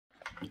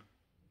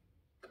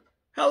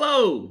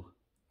Hello,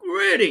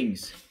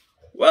 greetings,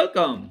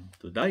 welcome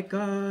to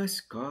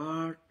Diecast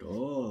Car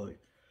Toy.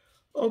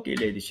 Okay,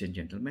 ladies and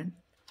gentlemen,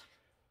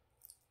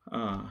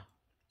 uh,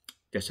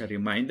 just a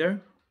reminder,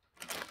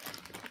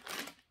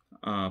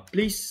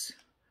 please,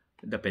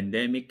 the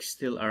pandemic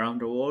still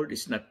around the world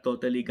is not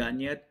totally gone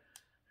yet.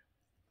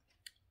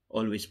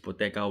 Always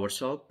protect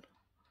ourselves,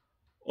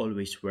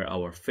 always wear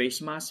our face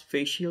masks,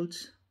 face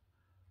shields,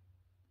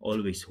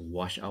 always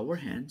wash our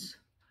hands,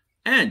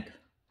 and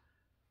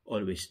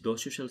always do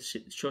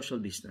social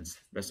distance.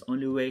 That's the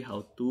only way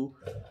how to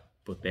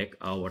protect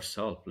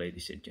ourselves,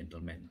 ladies and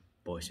gentlemen,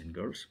 boys and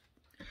girls.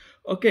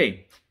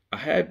 Okay, I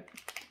have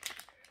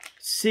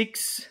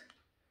six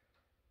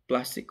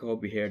plastic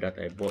hobby here that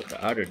I bought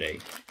the other day,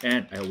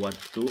 and I want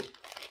to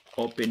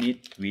open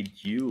it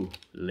with you,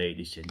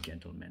 ladies and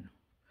gentlemen.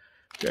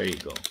 There you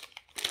go.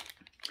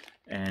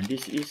 And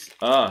this is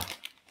a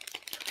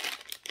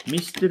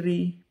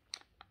mystery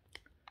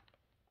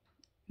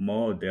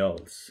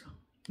models.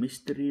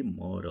 Mystery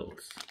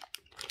models.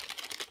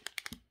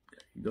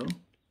 There you go.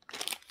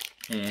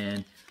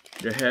 And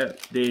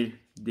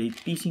they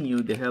teasing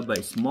you. They have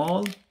a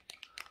small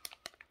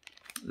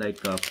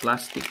like a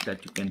plastic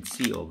that you can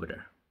see over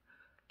there,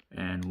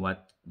 and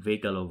what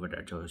vehicle over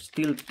there. So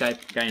still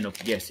kind of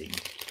guessing.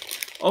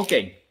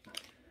 Okay,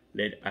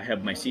 I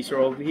have my scissor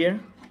over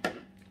here,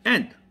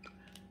 and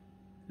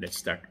let's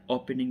start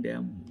opening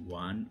them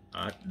one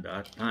at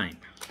a time.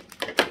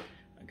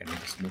 I'm gonna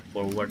just move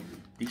forward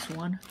this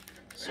one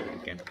so we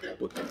can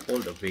put all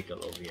the vehicle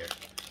over here.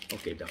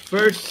 Okay, the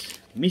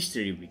first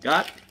mystery we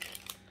got.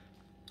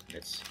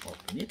 Let's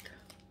open it.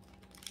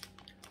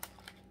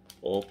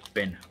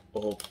 Open.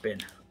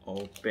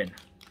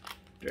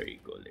 There you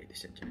go,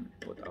 ladies and gentlemen.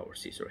 Put our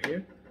scissor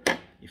here.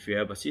 If you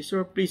have a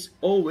scissor, please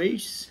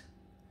always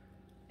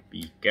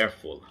be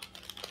careful.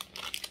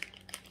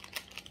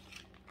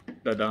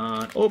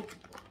 Ta-da! Oh,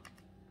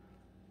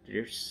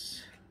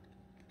 there's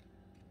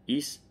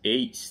is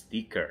a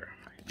sticker,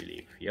 I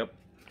believe. Yep,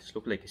 this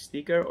looks like a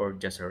sticker or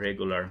just a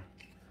regular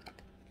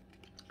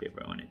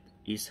paper on it.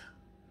 Is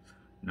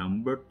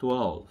number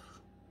 12.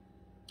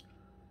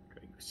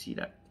 There you see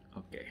that?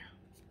 Okay.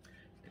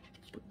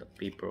 Put the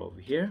paper over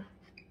here.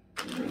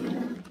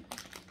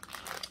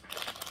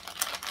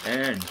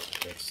 And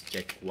let's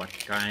check what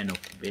kind of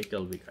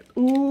vehicle we got.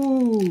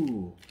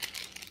 Ooh!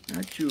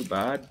 Not too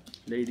bad,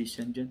 ladies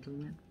and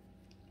gentlemen.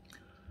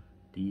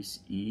 This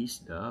is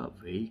the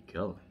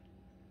vehicle.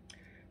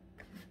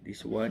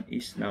 This one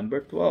is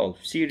number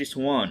 12. Series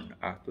 1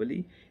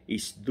 actually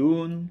is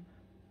Dune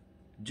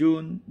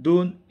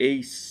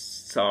A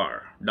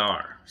Sar.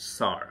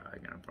 I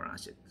cannot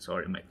pronounce it.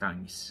 Sorry, my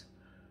tongue is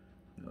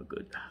no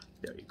good.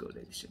 There you go,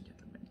 ladies and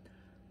gentlemen.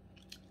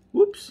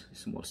 Whoops,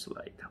 small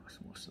slide.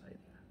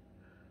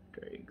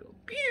 There you go.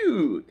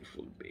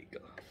 Beautiful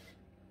vehicle.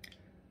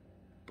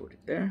 Put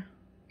it there.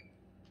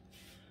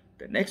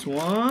 The next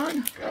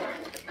one.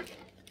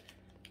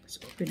 Let's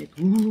open it.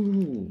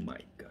 Ooh, my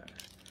God.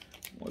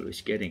 I'm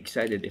always getting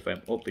excited if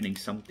I'm opening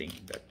something.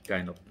 That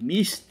kind of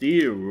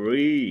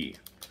mystery.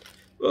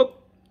 Oop.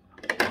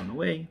 On the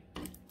way.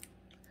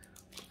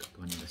 Put that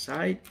one on the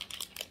side.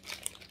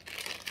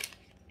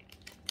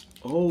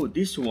 Oh,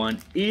 this one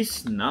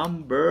is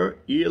number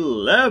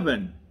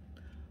 11.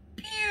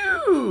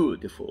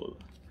 Beautiful.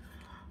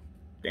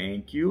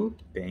 Thank you.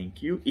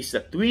 It's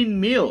a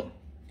twin mill.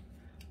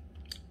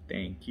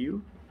 Thank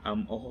you.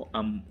 I'm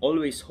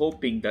always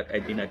hoping that I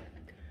did not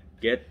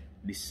get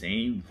the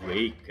same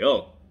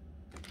vehicle.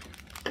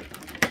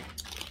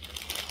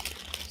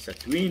 It's a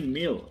twin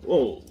mill.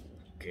 Oh,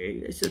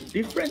 okay. It's a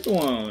different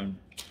one.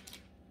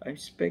 I'm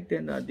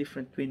expecting a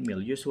different twin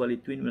mill. Usually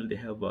twin mill, they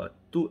have a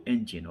 2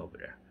 engine over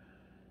there.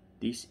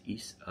 This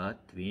is a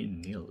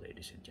twin mill,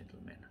 ladies and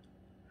gentlemen.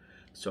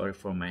 Sorry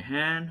for my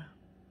hand.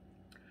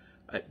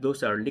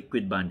 Those are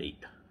liquid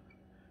Band-Aid.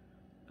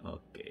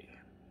 Okay.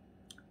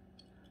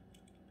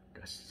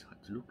 That's what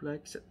it looks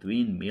like. It's a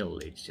twin mill,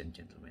 ladies and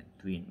gentlemen.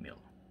 Twin mill.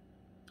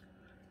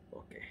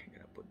 Okay, I'm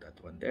gonna put that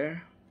one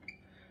there.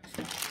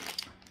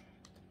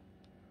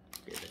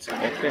 Okay, let's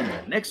open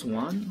the next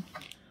one.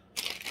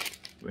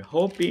 We're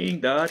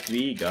hoping that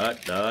we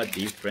got the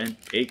different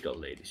vehicle,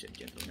 ladies and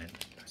gentlemen.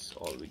 That's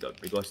all we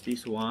got, because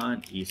this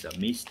one is a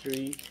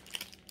mystery.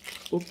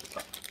 Oops,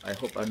 I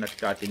hope I'm not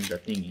cutting the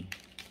thingy.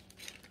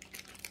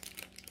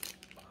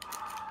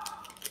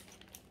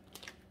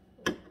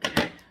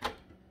 Okay,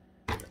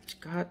 let's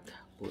cut,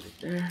 put it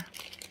there.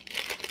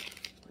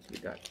 What we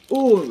got?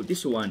 Oh,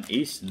 this one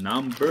is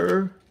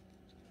number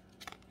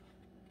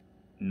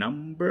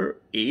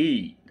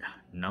 8.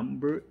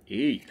 Number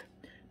 8.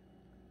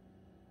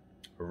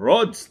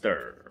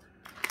 Roadster.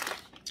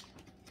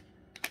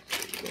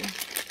 There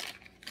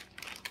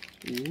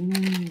you go.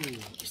 Ooh,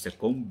 it's a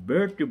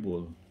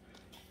convertible.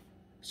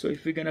 So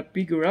if we're gonna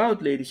figure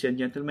out, ladies and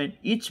gentlemen,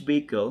 each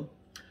vehicle,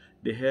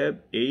 they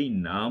have a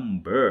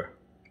number.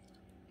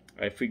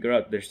 I figure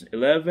out there's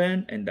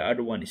 11 and the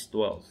other one is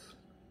 12.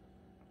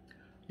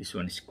 This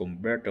one is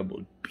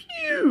convertible.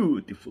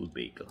 Beautiful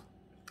vehicle.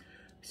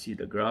 See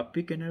the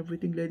graphic and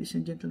everything, ladies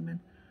and gentlemen.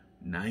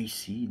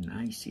 Nicey,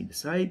 nicey. The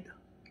side.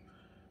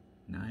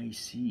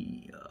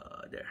 Nicey.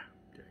 There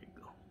you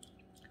go.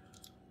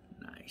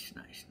 Nice,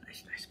 nice,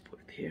 nice, nice. Put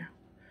it here.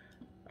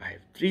 I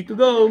have 3 to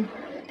go.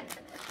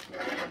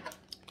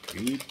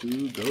 3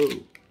 to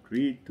go.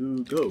 3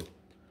 to go.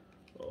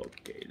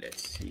 Okay,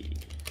 let's see.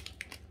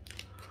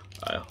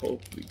 I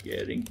hope we're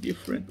getting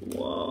different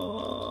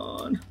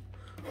one.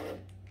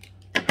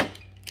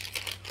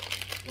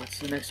 What's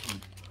the next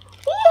one?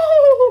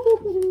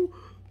 Ooh,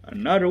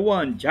 another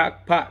one.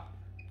 Jackpot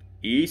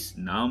is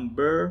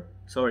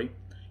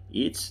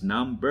it's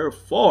number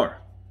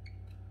 4.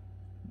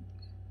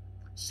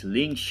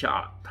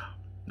 Slingshot.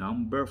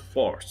 Number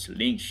 4.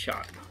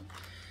 Slingshot.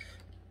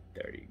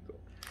 There you go.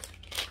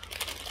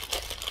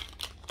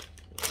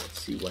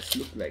 Let's see what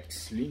look like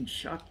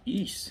slingshot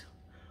is.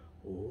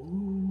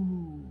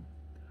 Oh,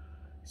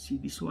 see,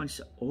 this one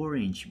is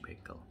orange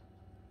bekel.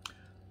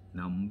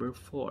 Number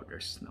 4.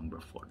 There's number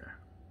 4 there.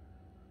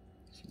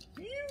 See,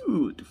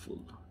 beautiful.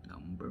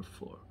 Number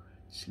 4.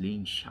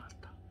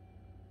 Slingshot.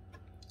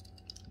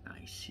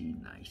 Nicey,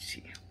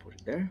 nicey. Put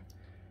it there.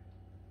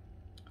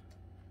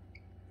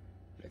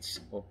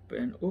 Let's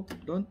open. Oh,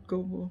 don't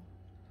go.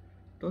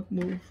 Don't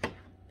move.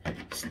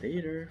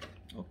 Stay there.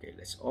 Okay,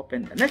 let's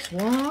open the next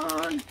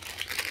one.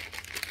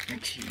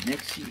 Next one.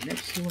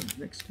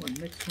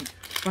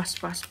 Fast.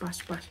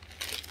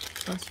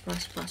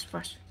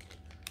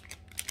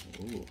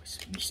 Oh, it's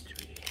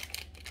mystery.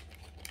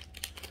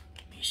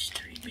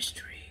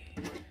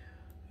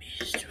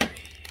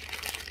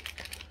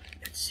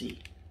 Let's see.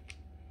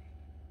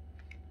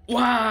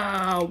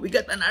 Wow, we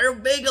got another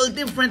bagel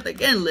different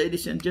again,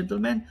 ladies and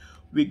gentlemen.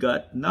 We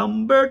got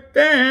number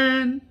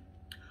 10.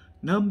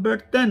 Number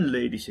 10,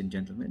 ladies and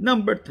gentlemen.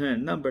 Number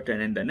 10.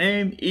 And the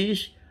name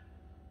is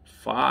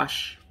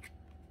Fash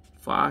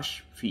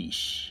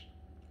Fish.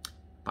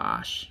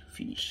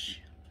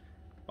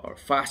 Or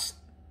Fast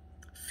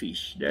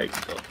Fish. There you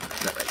go.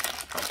 That's right.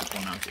 How to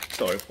pronounce it.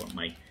 Sorry for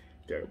my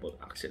terrible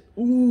accent.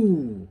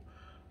 Ooh,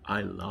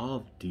 I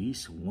love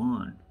this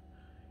one.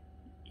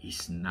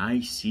 It's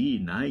nicey,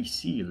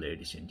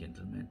 ladies and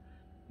gentlemen.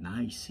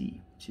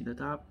 Nicey. See the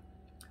top?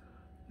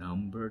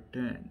 Number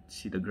 10.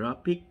 See the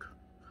graphic?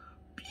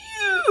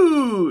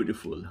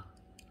 Beautiful.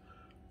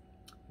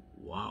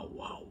 Wow.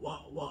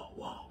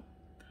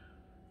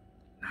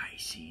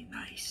 Nicey.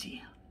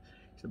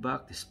 The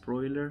back, the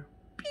spoiler.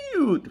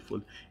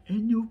 Beautiful.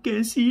 And you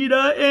can see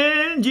the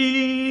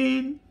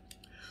engine.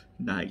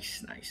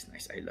 Nice. I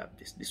love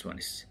this. This one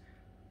is...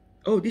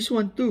 Oh, this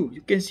one too.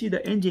 You can see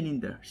the engine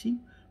in there. See?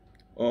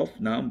 Of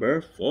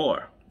number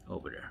 4.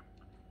 Over there.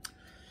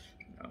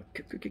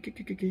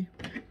 Okay.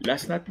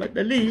 Last not but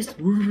the least.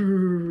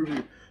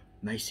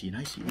 Nicey.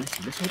 Let's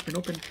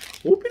open it.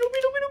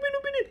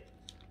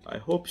 I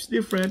hope it's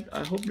different.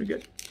 I hope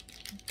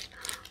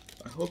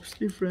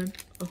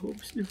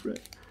it's different.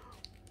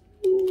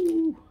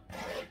 Ooh.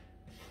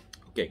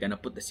 Okay, gonna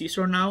put the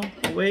scissor now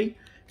away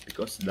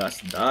because that's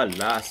the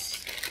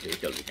last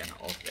vehicle we're gonna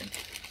open.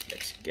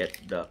 Let's get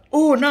the...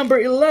 Oh, number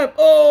 11.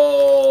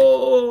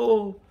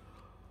 Oh!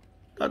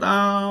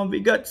 Ta-da! We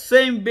got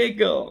same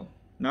vehicle.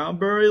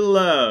 Number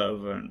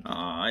 11.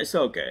 It's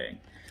okay.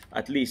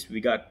 At least we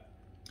got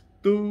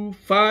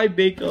 5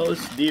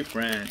 vehicles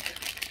different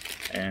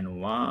and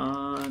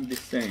 1 the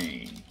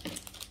same.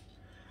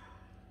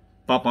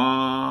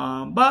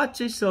 But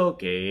it's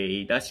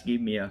okay. That's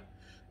give me a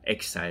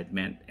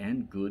excitement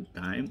and good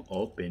time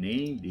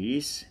opening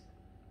this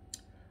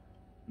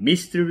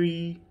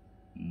mystery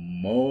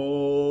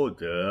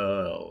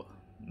model.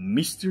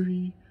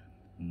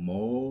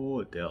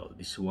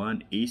 This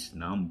one is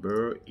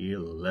number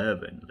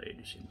 11,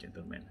 ladies and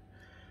gentlemen.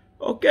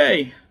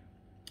 Okay,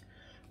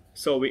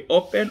 so we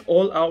open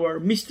all our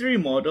mystery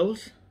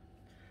models,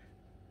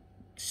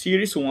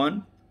 series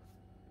 1,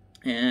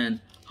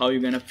 and how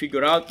you're gonna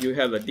figure out you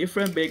have a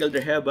different bagel.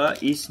 They have a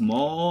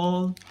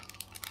small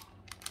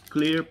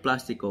clear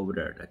plastic over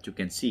there that you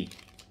can see.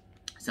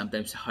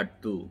 Sometimes hard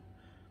to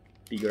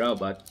figure out,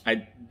 but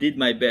I did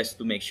my best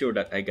to make sure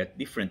that I got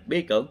different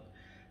bagel.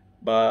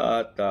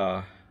 But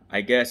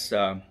I guess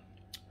I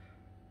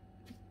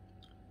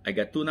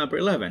got 2 number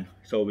 11.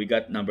 So we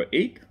got number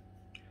 8,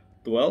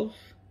 12,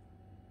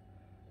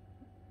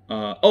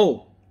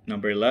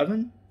 number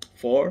 11,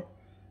 4,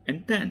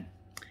 and 10.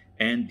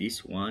 And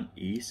this one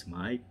is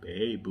my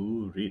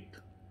favorite.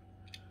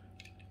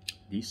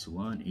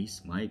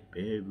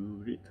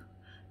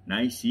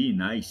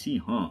 Nicey,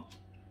 huh?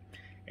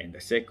 And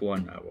the second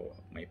one,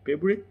 my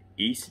favorite,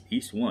 is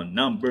this one,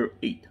 number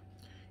 8.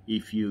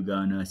 If you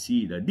gonna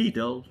see the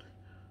detail,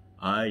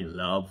 I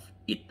love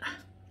it.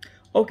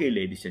 Okay,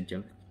 ladies and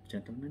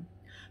gentlemen,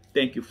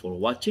 thank you for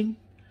watching.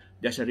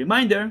 Just a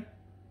reminder,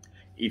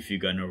 if you're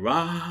gonna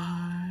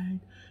ride,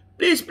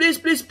 please,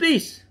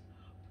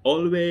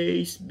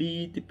 always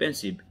be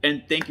defensive.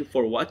 And thank you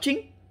for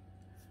watching.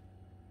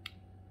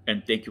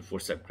 And thank you for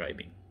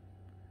subscribing.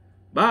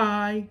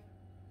 Bye.